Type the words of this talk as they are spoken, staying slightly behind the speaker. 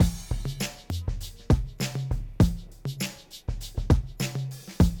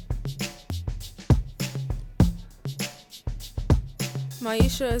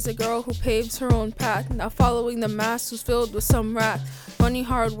Myesha is a girl who paves her own path, not following the mass who's filled with some rat. Funny,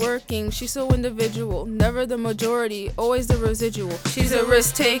 hard-working, she's so individual, never the majority, always the residual. She's a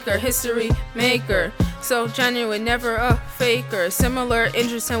risk taker, history maker, so genuine, never a faker. Similar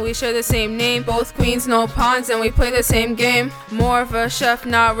interests and we share the same name, both queens, no pawns, and we play the same game. More of a chef,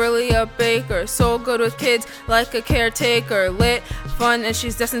 not really a baker, so good with kids like a caretaker. Lit, fun, and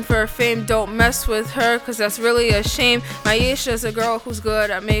she's destined for fame. Don't mess with her, cause that's really a shame. Myesha's a girl who's good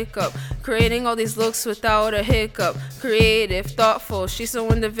at makeup, creating all these looks without a hiccup. Creative, thoughtful, she's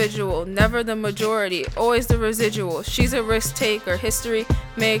so individual, never the majority, always the residual. She's a risk taker, history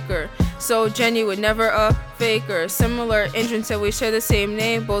maker, so genuine, never a faker. Similar interests and we share the same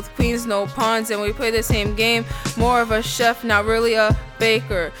name, both queens, no pawns, and we play the same game. More of a chef, not really a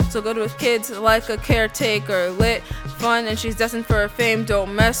baker, so good with kids like a caretaker. Lit, fun, and she's destined for fame.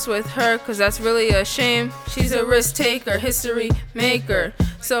 Don't mess with her, cause that's really a shame. She's a risk taker, history maker,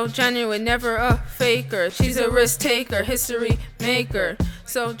 so genuine, never a faker. She's a risk taker, history maker,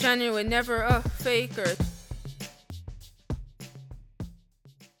 so genuine, never a faker.